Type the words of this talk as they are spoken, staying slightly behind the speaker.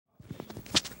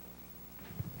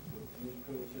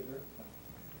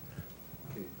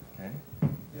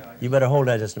You better hold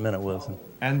that just a minute, Wilson.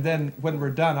 And then when we're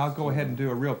done, I'll go ahead and do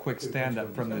a real quick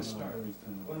stand-up from this.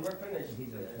 When we're finished,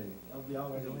 I'll be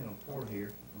already on 4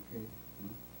 here.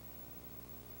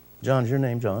 John's your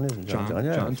name, John, isn't it? John,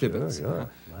 Yeah, John sure, Tibbetts. yeah.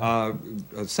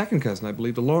 A second cousin, I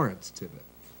believe, to Lawrence Tibbett,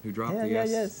 who dropped the S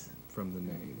yes. from the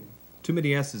name. Too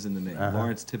many S's in the name.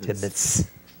 Lawrence Tibbetts. Tibbetts.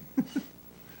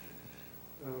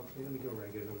 Let me go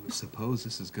right here. Suppose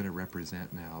this is going to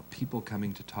represent now people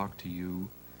coming to talk to you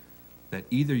that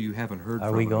either you haven't heard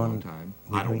from in a long time.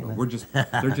 I don't know.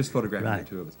 They're just photographing Right. the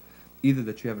two of us. Either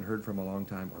that you haven't heard from a long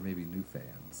time, or maybe new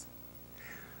fans.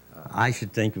 I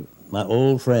should think my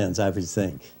old friends, I would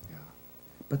think. Yeah.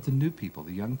 But the new people,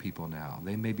 the young people now,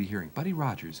 they may be hearing, Buddy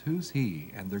Rogers, who's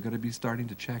he? And they're going to be starting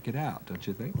to check it out, don't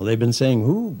you think? Well, they've been saying,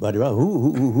 who, Buddy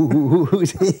Rogers,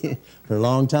 who's he, for a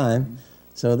long time.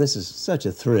 So this is such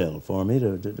a thrill for me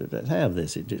to have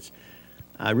this.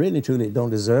 I really, truly don't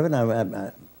deserve it.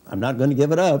 I'm not going to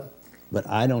give it up, but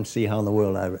I don't see how in the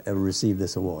world I've ever received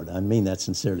this award. I mean that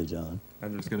sincerely, John.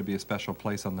 And there's going to be a special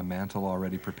place on the mantle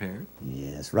already prepared?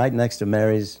 Yes, right next to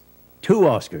Mary's 2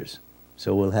 Oscars.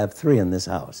 So we'll have 3 in this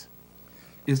house.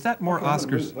 Is that more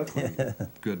Oscars?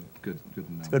 Good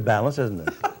enough. It's good balance, isn't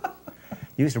it? It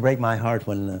used to break my heart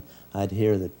when I'd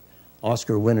hear that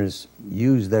Oscar winners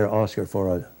use their Oscar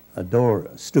for a door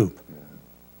stoop. Yeah.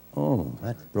 Oh,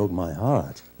 that broke my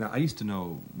heart. Now, I used to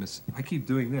know I keep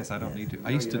doing this, I don't need to. I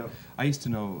used to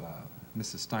know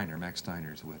Mrs. Steiner, Max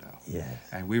Steiner's widow. Yes.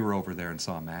 And we were over there and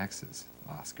saw Max's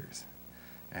Oscars.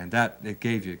 And it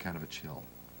gave you kind of a chill.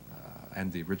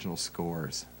 And the original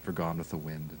scores for Gone with the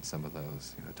Wind and some of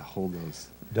those, to hold those.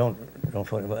 Don't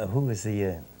who is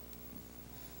the...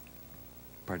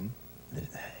 Pardon?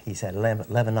 He's had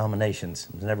 11 nominations.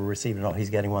 He's never received an. He's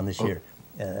getting one this year.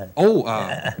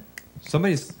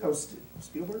 Somebody's.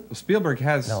 Spielberg? Spielberg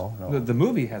has. No. The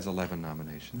movie has 11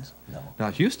 nominations. No.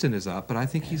 Now Houston is up, but I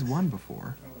think he's won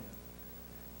before.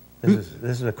 This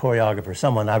is a choreographer.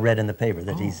 Someone I read in the paper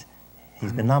that he's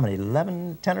been nominated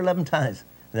 10 or 11 times.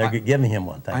 They're giving him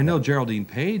one. I know Geraldine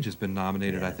Page has been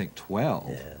nominated. I think 12.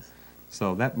 Yes.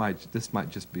 So this might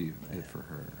just be it for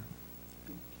her.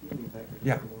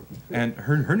 Yeah, and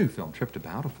her new film, Trip to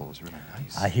Bountiful, is really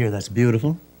nice. I hear that's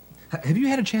beautiful. Have you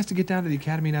had a chance to get down to the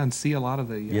Academy now and see a lot of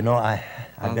the...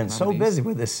 I've been so busy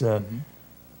with this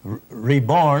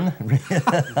reborn.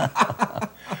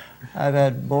 I've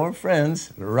had more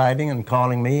friends writing and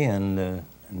calling me, and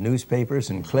newspapers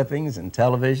and clippings and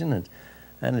television,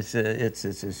 and it's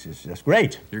just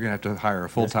great. You're going to have to hire a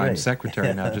full-time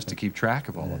secretary now just to keep track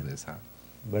of all of this, huh?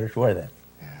 Better swear that.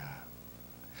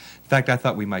 In fact, I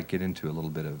thought we might get into a little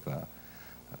bit of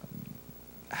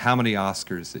how many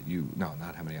Oscars that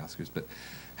not how many Oscars, but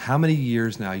how many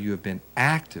years now you have been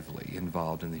actively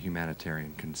involved in the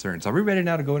humanitarian concerns. Are we ready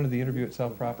now to go into the interview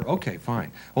itself proper? Okay,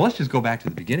 fine. Well, let's just go back to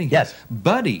the beginning here. Yes.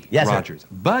 Buddy Rogers. Sir.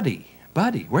 Buddy.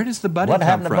 Where does the Buddy come from? What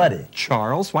happened to Buddy?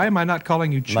 Charles. Why am I not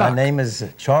calling you Chuck? My name is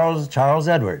Charles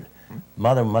Edward.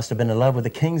 Mother must have been in love with the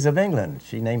kings of England.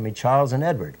 She named me Charles and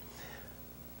Edward.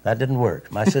 That didn't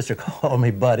work. My sister called me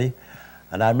Buddy.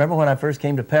 And I remember when I first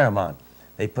came to Paramount,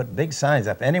 they put big signs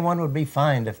up. Anyone would be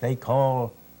fined if they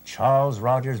call Charles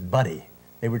Rogers Buddy.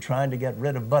 They were trying to get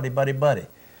rid of Buddy.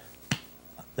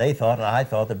 They thought, and I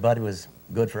thought, that Buddy was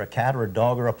good for a cat or a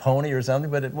dog or a pony or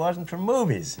something, but it wasn't for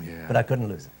movies. Yeah. But I couldn't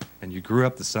lose it. And you grew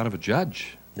up the son of a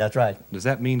judge. That's right. Does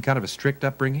that mean kind of a strict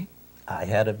upbringing? I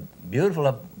had a beautiful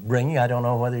upbringing. I don't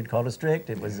know whether you'd call it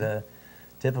strict. It was a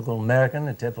typical American,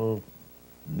 a typical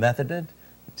Methodist,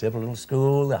 a typical little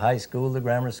school, the high school, the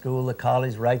grammar school, the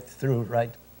college, right through.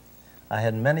 I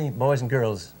had many boys and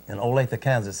girls in Olathe,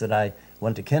 Kansas that I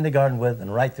went to kindergarten with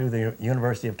and right through the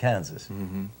University of Kansas.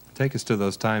 Mm-hmm. Take us to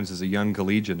those times as a young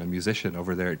collegian, a musician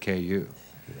over there at KU.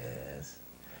 Yes.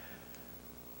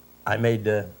 I made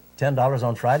 $10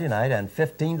 on Friday night and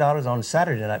 $15 on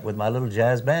Saturday night with my little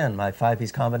jazz band, my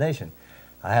 5-piece combination.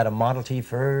 I had a Model T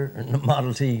Ford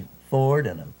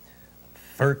and a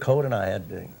fur coat, and I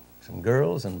had some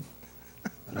girls and...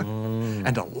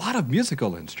 And a lot of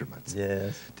musical instruments.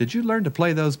 Yes. Did you learn to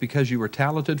play those because you were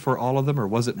talented for all of them, or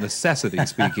was it necessity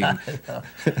speaking?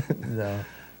 No.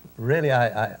 Really,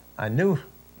 I knew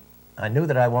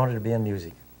that I wanted to be in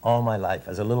music all my life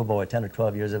as a little boy, 10 or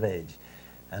 12 years of age.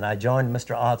 And I joined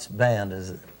Mr. Ott's band.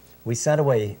 We sent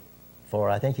away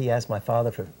I think he asked my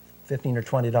father for $15 or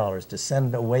 $20 to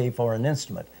send away for an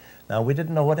instrument. Now, we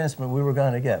didn't know what instrument we were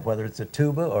going to get, whether it's a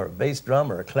tuba or a bass drum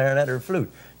or a clarinet or a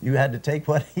flute. You had to take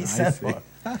what he sent for.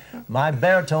 My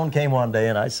baritone came one day,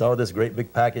 and I saw this great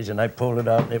big package, and I pulled it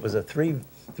out, and it was a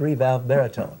three-valve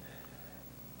baritone.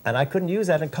 And I couldn't use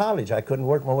that in college. I couldn't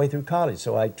work my way through college,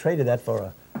 so I traded that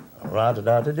for a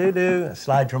la-da-da-da-doo-doo,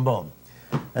 slide trombone.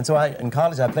 And so in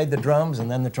college, I played the drums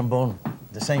and then the trombone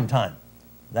at the same time.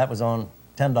 That was on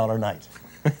 $10 a night.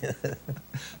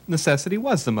 Necessity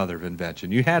was the mother of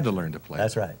invention. You had to learn to play.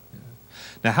 That's right.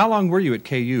 Now, how long were you at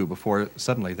KU before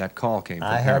suddenly that call came from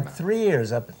I Paramount? had 3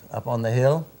 years up on the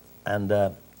hill, and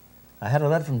I had a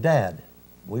letter from Dad.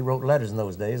 We wrote letters in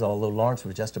those days, although Lawrence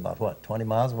was just about, what, 20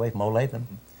 miles away from Olathe.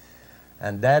 Mm-hmm.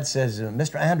 And Dad says,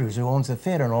 Mr. Andrews, who owns the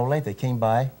theater in Olathe, came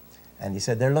by, and he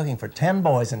said they're looking for 10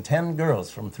 boys and 10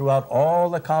 girls from throughout all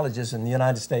the colleges in the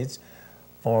United States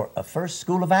for a first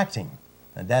school of acting.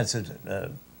 And Dad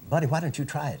said, buddy, why don't you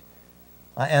try it?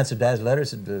 I answered Dad's letter,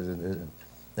 said,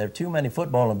 there are too many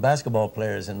football and basketball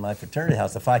players in my fraternity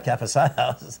house, the Phi Kappa Psi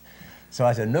house. So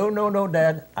I said, no,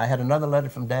 Dad. I had another letter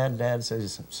from Dad. Dad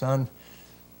says, son,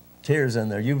 tears in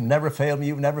there. You've never failed me.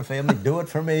 You've never failed me. Do it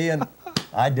for me. And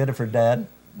I did it for Dad.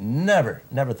 Never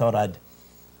thought I'd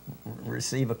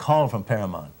receive a call from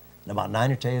Paramount. And about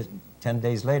 9 or 10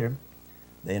 days later,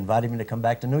 they invited me to come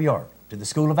back to New York, to the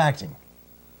School of Acting.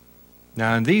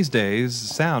 Now, in these days,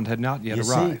 sound had not yet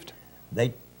arrived. See,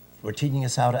 they were teaching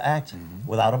us how to act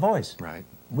without a voice. Right.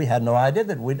 We had no idea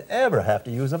that we'd ever have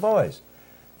to use a voice.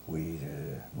 We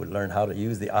would learn how to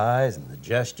use the eyes and the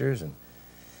gestures,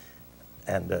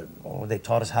 and they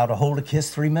taught us how to hold a kiss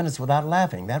 3 minutes without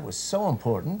laughing. That was so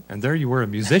important. And there you were, a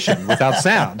musician without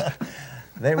sound.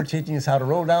 They were teaching us how to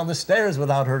roll down the stairs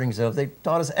without hurting yourself. They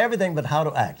taught us everything but how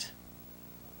to act.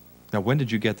 Now, when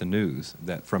did you get the news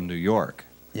that from New York?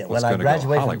 Yeah, when I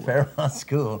graduated from Paramount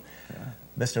School,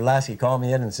 Mr. Lasky called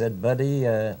me in and said, buddy,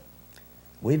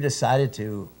 we've decided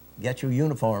to get you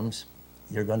uniforms.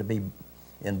 You're going to be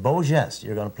in Beau Geste.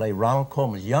 You're going to play Ronald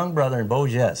Colman's young brother in Beau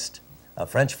Geste, a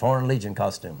French Foreign Legion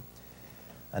costume.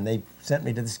 And they sent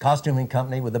me to this costuming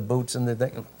company with the boots and the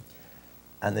thing.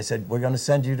 And they said, we're going to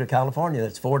send you to California.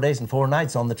 It's 4 days and 4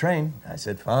 nights on the train. I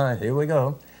said, fine, here we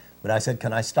go. But I said,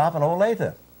 can I stop in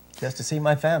Olathe just to see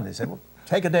my family? They said, well,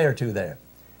 take a day or two there.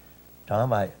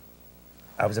 Tom, I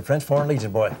was a French Foreign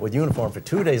Legion boy with uniform for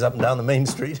 2 days up and down the main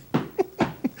street.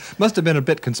 Must have been a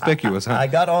bit conspicuous, huh? I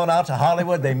got on out to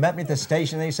Hollywood. They met me at the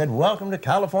station. They said, welcome to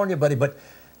California, buddy, but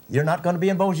you're not going to be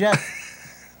in Beau Geste.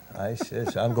 I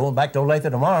said, I'm going back to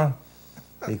Olathe tomorrow,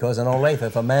 because in Olathe,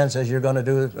 if a man says you're going to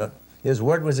do it, his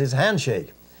word was his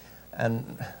handshake.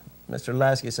 And Mr.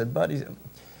 Lasky said, buddy,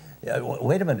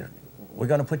 wait a minute. We're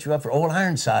going to put you up for old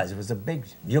Ironsides. It was a big,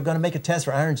 you're going to make a test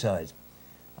for Ironsides.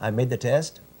 I made the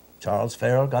test. Charles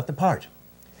Farrell got the part.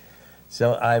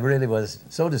 So I really was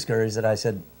so discouraged that I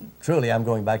said, truly, I'm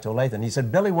going back to Olathe. And he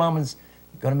said, Billy Wellman's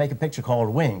going to make a picture called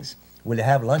Wings. Will you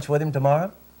have lunch with him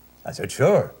tomorrow? I said,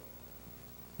 sure.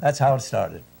 That's how it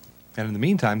started. And in the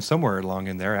meantime, somewhere along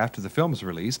in there, after the film's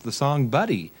released, the song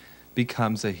Buddy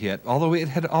becomes a hit, although it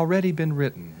had already been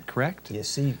written, correct? You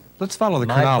see, let's follow the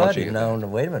chronology. No,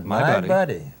 wait a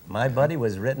minute. My Buddy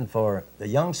was written for the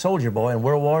young soldier boy in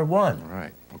World War I. All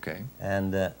right, okay.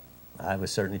 And I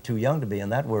was certainly too young to be in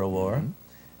that World War.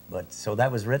 But so that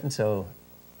was written, so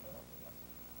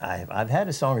I've had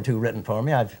a song or two written for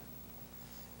me.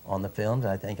 On the films,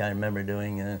 I think I remember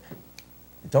doing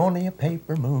It's Only a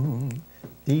Paper Moon,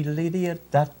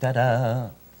 dee-dee-dee-da-da-da.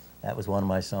 That was one of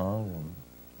my songs,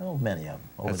 and many of them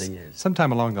over the years.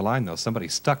 Sometime along the line, though, somebody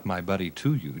stuck My Buddy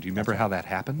to you. Do you remember how that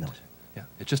happened? No, sir. Yeah,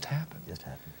 it just happened. Just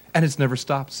happened. And it's never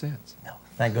stopped since. No,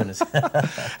 thank goodness.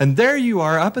 And there you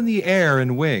are, up in the air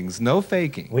in wings, no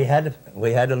faking. We had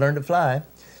to learn to fly.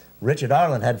 Richard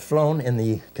Arlen had flown in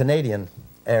the Canadian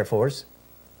Air Force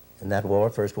in that war,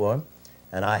 first war,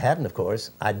 and I hadn't, of course.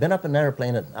 I'd been up in an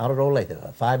airplane out at Olathe,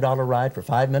 a $5 ride for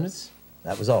 5 minutes.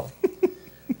 That was all.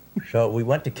 So we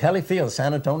went to Kelly Field,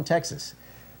 San Antonio, Texas,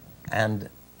 and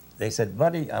they said,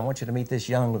 buddy, I want you to meet this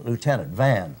young lieutenant,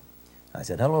 Van. I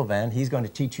said, hello, Van. He's going to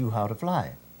teach you how to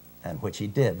fly, and which he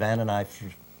did. Van and I,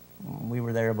 we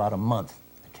were there about a month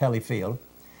at Kelly Field,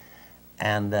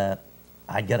 and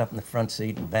I'd get up in the front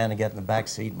seat, and Van would get in the back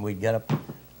seat, and we'd get up,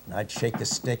 and I'd shake the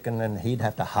stick, and then he'd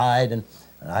have to hide, and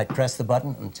I'd press the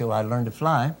button until I learned to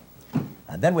fly.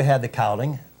 And then we had the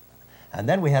cowling, and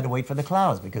then we had to wait for the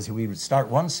clouds, because we would start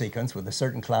one sequence with a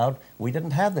certain cloud. We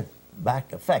didn't have the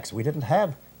back effects. We had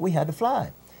to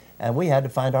fly, and we had to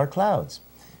find our clouds.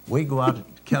 We'd go out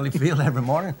to Kelly Field every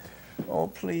morning. Oh,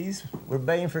 please, we're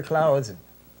baying for clouds. And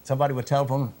somebody would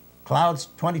telephone, clouds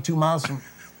 22 miles from,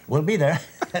 we'll be there.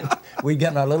 And we'd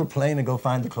get in our little plane and go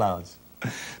find the clouds.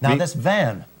 Now, this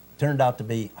Van turned out to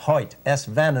be Hoyt S.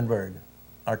 Vandenberg,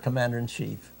 our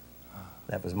commander-in-chief.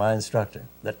 That was my instructor,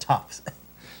 the tops.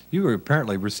 You were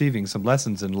apparently receiving some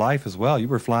lessons in life as well. You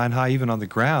were flying high even on the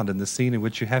ground in the scene in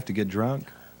which you have to get drunk.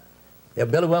 Yeah,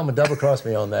 Billy Wellman double-crossed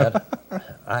me on that.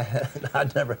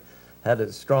 had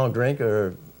a strong drink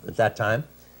or at that time,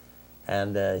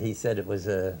 and he said it was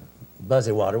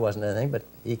buzzy water, wasn't anything, but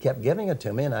he kept giving it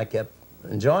to me, and I kept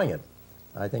enjoying it.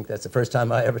 I think that's the first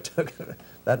time I ever took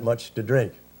that much to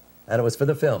drink. And it was for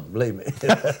the film, believe me.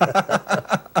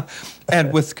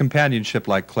 And with companionship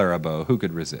like Clara Bow, who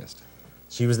could resist?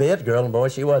 She was the it girl, and boy,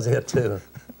 she was it too.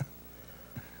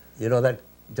 You know, that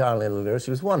darling little girl,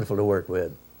 she was wonderful to work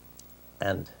with.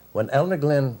 And when Eleanor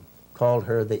Glenn called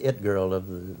her the it girl of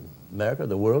America,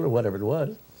 the world, or whatever it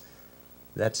was,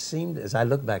 that seemed, as I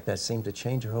look back, that seemed to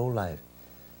change her whole life.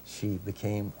 She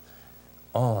became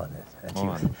on it.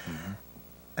 And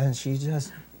and she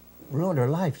just ruined her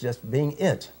life just being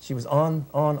it. She was on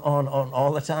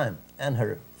all the time. And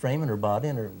her frame and her body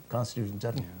and her constitution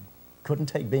just couldn't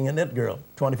take being an it girl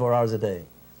 24 hours a day.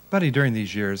 Buddy, during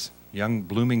these years, young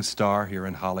blooming star here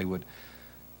in Hollywood,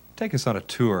 take us on a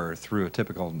tour through a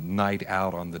typical night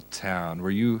out on the town.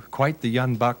 Were you quite the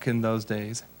young buck in those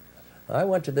days? I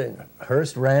went to the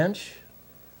Hearst Ranch,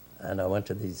 and I went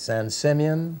to the San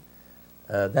Simeon.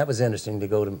 That was interesting to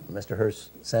go to Mr. Hearst's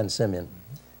San Simeon.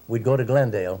 We'd go to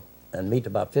Glendale and meet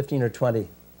about 15 or 20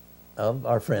 of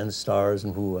our friends, stars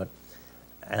and who,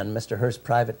 and Mr. Hearst's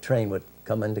private train would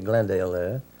come into Glendale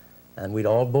there, and we'd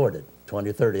all board it, 20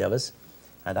 or 30 of us.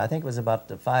 And I think it was about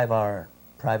a 5-hour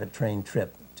private train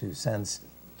trip to San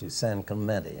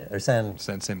Clemente, or San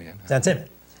Simeon. San Simeon.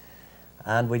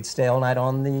 And we'd stay all night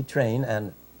on the train,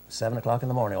 and 7 o'clock in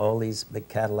the morning, all these big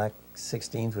Cadillac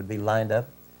 16s would be lined up.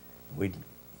 We'd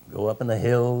go up in the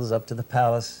hills, up to the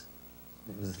palace.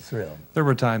 It was a thrill. There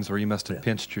were times where you must have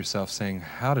pinched yourself saying,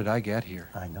 how did I get here?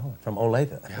 I know, from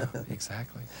Olathe. Yeah,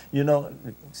 exactly. You know,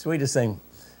 sweetest thing,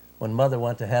 when Mother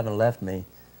went to heaven and left me,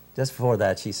 just before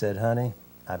that, she said, honey,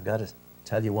 I've got to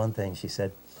tell you one thing. She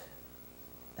said,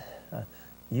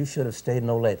 you should have stayed in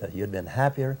Olathe. You'd been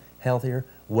happier, healthier,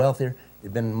 wealthier.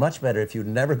 It'd been much better if you'd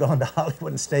never gone to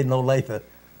Hollywood and stayed in Olathe.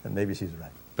 And maybe she's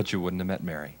right. But you wouldn't have met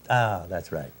Mary. Ah,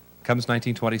 that's right. Comes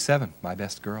 1927, My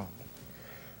Best Girl.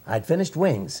 I'd finished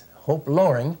Wings. Hope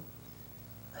Loring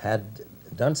had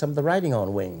done some of the writing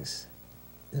on Wings.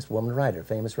 This woman writer,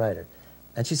 famous writer.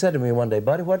 And she said to me one day,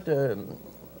 Buddy, what are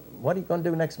you going to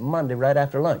do next Monday right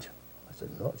after lunch? I said,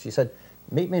 no. She said,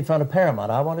 meet me in front of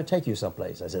Paramount. I want to take you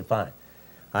someplace. I said, fine.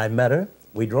 I met her.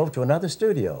 We drove to another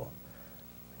studio.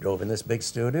 We drove in this big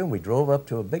studio, and we drove up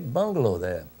to a big bungalow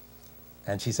there.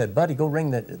 And she said, Buddy, go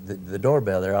ring the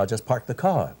doorbell there. I'll just park the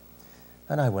car.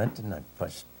 And I went, and I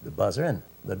pushed the buzzer, and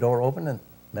the door opened, and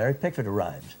Mary Pickford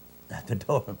arrived at the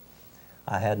door.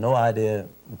 I had no idea.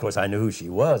 Of course, I knew who she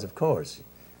was, of course.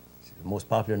 She's the most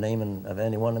popular name of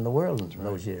anyone in the world in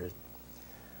those years.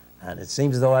 And it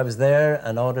seems as though I was there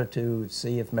in order to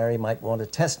see if Mary might want to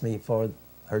test me for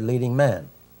her leading man.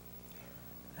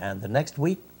 And the next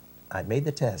week, I made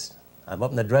the test. I'm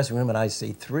up in the dressing room, and I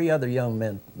see 3 other young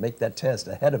men make that test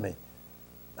ahead of me.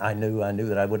 I knew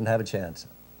that I wouldn't have a chance.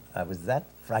 I was that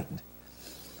frightened.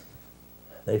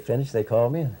 They finished, they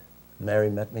called me, and Mary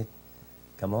met me.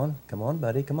 Come on,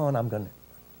 buddy, come on,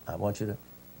 I want you to.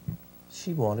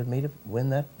 She wanted me to win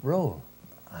that role.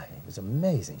 It was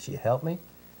amazing. She helped me.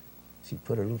 She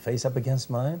put her little face up against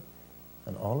mine,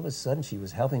 and all of a sudden she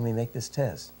was helping me make this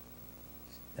test.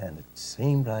 And it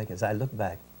seemed like, as I look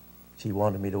back, she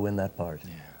wanted me to win that part.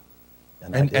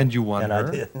 Yeah. And you won her?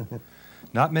 I did.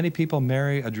 Not many people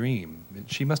marry a dream.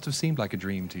 She must have seemed like a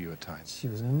dream to you at times. She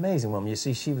was an amazing woman. You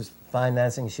see, she was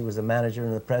financing, she was the manager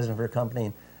and the president of her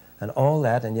company, and all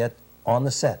that, and yet on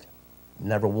the set,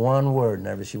 never one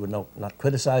word, she would not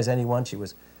criticize anyone. She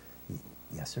was,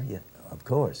 yes, sir, yeah, of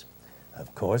course.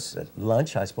 Of course, at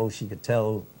lunch, I suppose she could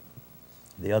tell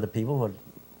the other people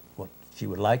what she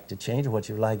would like to change or what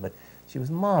she would like, but she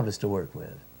was marvelous to work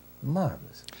with.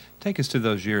 Marvelous. Take us to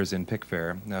those years in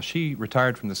Pickfair. Now, she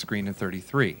retired from the screen in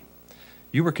 *33.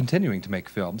 You were continuing to make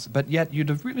films, but yet you'd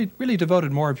have really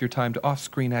devoted more of your time to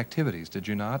off-screen activities, did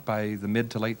you not, by the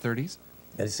mid to late 30s?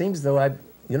 It seems though I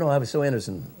was so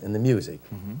interested in the music.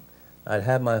 I'd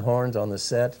have my horns on the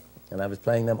set, and I was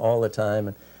playing them all the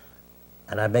time,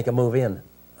 and I'd make a movie, and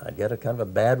I'd get a kind of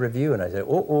a bad review, and I'd say,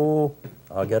 oh,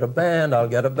 I'll get a band.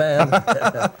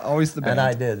 Always the band. And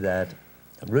I did that.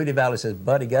 Rudy Valley says,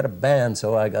 Buddy, get a band,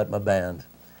 so I got my band.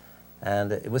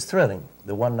 And it was thrilling,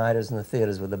 the one-nighters in the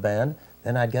theaters with the band.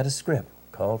 Then I'd get a script,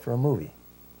 call for a movie.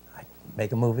 I'd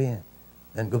make a movie, and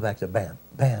then go back to band,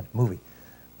 movie.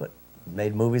 But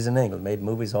made movies in England, made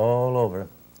movies all over.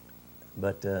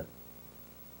 But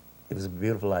it was a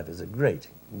beautiful life. It was a great,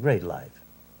 great life.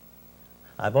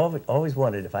 I've always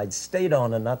wondered if I'd stayed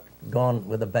on and not gone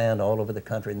with a band all over the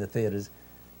country in the theaters,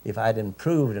 if I'd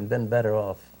improved and been better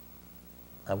off.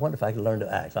 I wonder if I could learn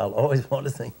to act. I'll always want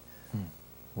to think.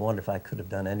 wonder if I could have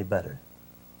done any better.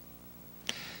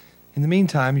 In the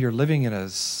meantime, you're living in a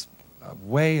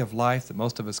way of life that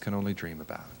most of us can only dream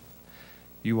about.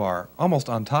 You are almost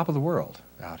on top of the world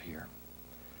out here.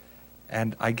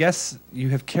 And I guess you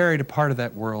have carried a part of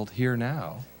that world here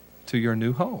now to your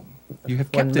new home. You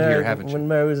have kept it here, haven't you? When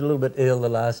Mary was a little bit ill the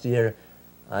last year,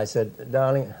 I said,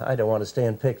 darling, I don't want to stay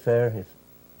in Pickfair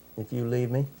if you leave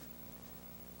me.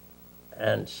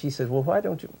 And she said, well, why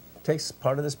don't you take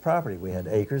part of this property? We had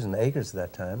acres and acres at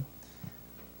that time.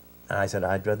 And I said,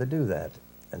 I'd rather do that.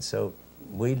 And so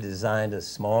we designed a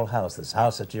small house, this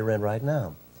house that you're in right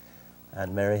now.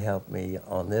 And Mary helped me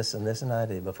on this and this and I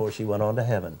did before she went on to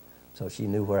heaven. So she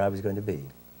knew where I was going to be.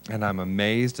 And I'm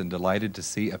amazed and delighted to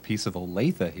see a piece of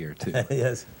Olathe here, too.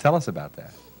 Yes. Tell us about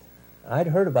that. I'd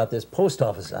heard about this post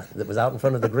office that was out in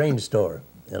front of the grain store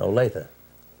in Olathe.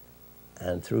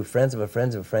 And through friends of a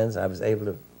friends of friends, I was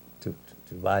able to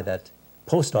buy that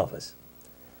post office.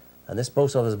 And this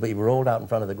post office will be rolled out in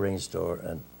front of the grain store,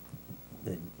 and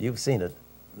you've seen it,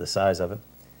 the size of it.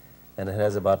 And it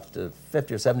has about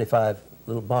 50 or 75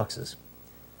 little boxes.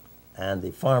 And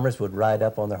the farmers would ride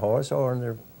up on their horse or on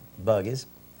their buggies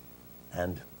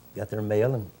and get their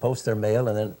mail and post their mail,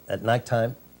 and then at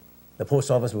nighttime, the post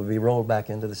office would be rolled back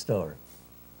into the store.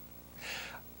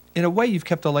 In a way, you've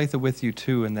kept Olathe with you,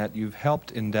 too, in that you've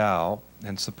helped endow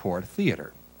and support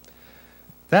theater.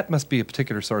 That must be a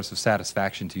particular source of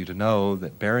satisfaction to you to know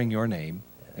that bearing your name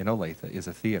in Olathe is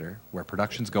a theater where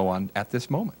productions go on at this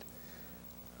moment.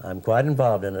 I'm quite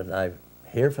involved in it. I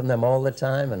hear from them all the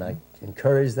time, and I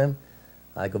encourage them.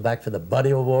 I go back for the Buddy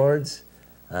Awards,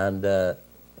 and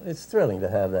it's thrilling to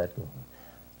have that.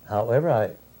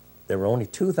 However, there were only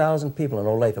 2,000 people in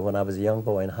Olathe when I was a young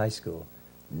boy in high school.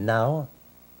 Now,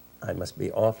 I must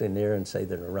be awfully near and say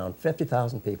there are around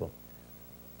 50,000 people.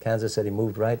 Kansas City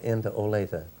moved right into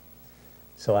Olathe.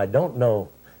 So I don't know.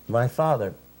 My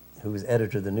father, who was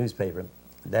editor of the newspaper,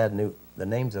 Dad knew the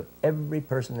names of every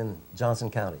person in Johnson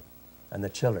County and the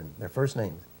children, their first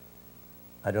names.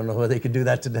 I don't know whether they could do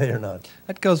that today or not.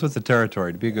 That goes with the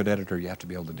territory. To be a good editor, you have to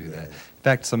be able to do that. In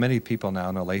fact, so many people now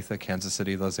in Olathe, Kansas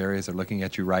City, those areas are looking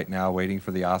at you right now, waiting for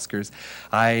the Oscars.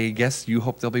 I guess you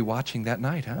hope they'll be watching that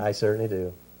night, huh? I certainly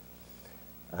do.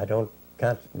 I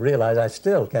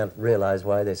still can't realize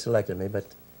why they selected me, but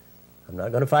I'm not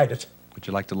going to fight it. Would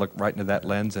you like to look right into that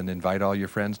lens and invite all your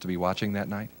friends to be watching that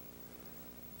night?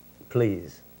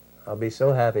 Please. I'll be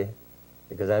so happy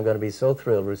because I'm going to be so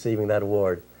thrilled receiving that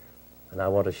award, and I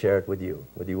want to share it with you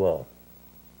all.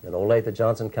 In Olathe,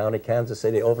 Johnson County, Kansas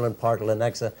City, Overland Park,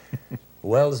 Lenexa,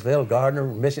 Wellsville, Gardner,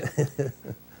 Michigan.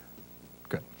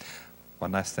 Good.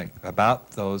 One last thing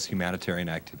about those humanitarian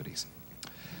activities.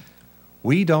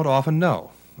 We don't often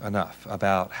know enough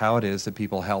about how it is that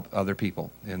people help other people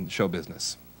in show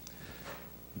business.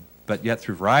 But yet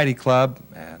through Variety Club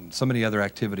and so many other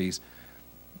activities,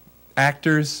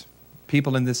 actors,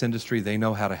 people in this industry, they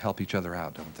know how to help each other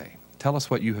out, don't they? Tell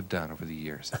us what you have done over the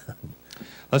years.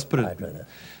 Let's put that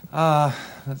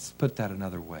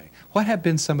another way. What have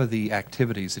been some of the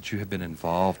activities that you have been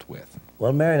involved with?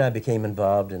 Well, Mary and I became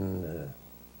involved in the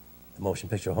Motion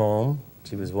Picture Home.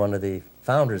 She was one of the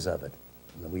founders of it.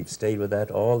 And we've stayed with that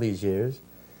all these years.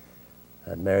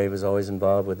 And Mary was always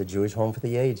involved with the Jewish Home for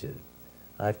the Aged.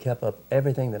 I've kept up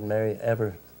everything that Mary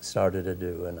ever started to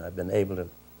do, and I've been able to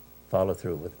follow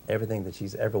through with everything that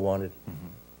she's ever wanted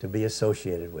to be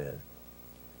associated with.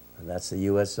 And that's the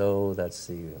USO, that's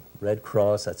the Red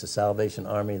Cross, that's the Salvation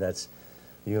Army, that's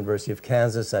the University of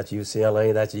Kansas, that's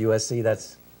UCLA, that's USC,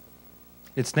 that's...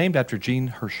 It's named after Jean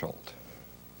Hersholt.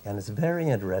 And it's very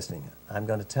interesting. I'm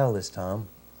going to tell this, Tom,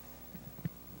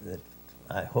 that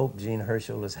I hope Gene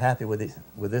Herschel is happy with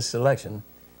this selection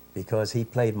because he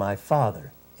played my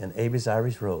father in Avery's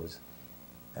Irish Rose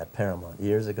at Paramount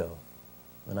years ago.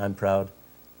 And I'm proud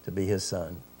to be his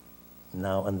son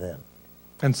now and then.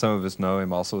 And some of us know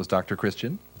him also as Dr.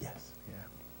 Christian. Yes.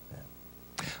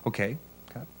 Yeah. Okay.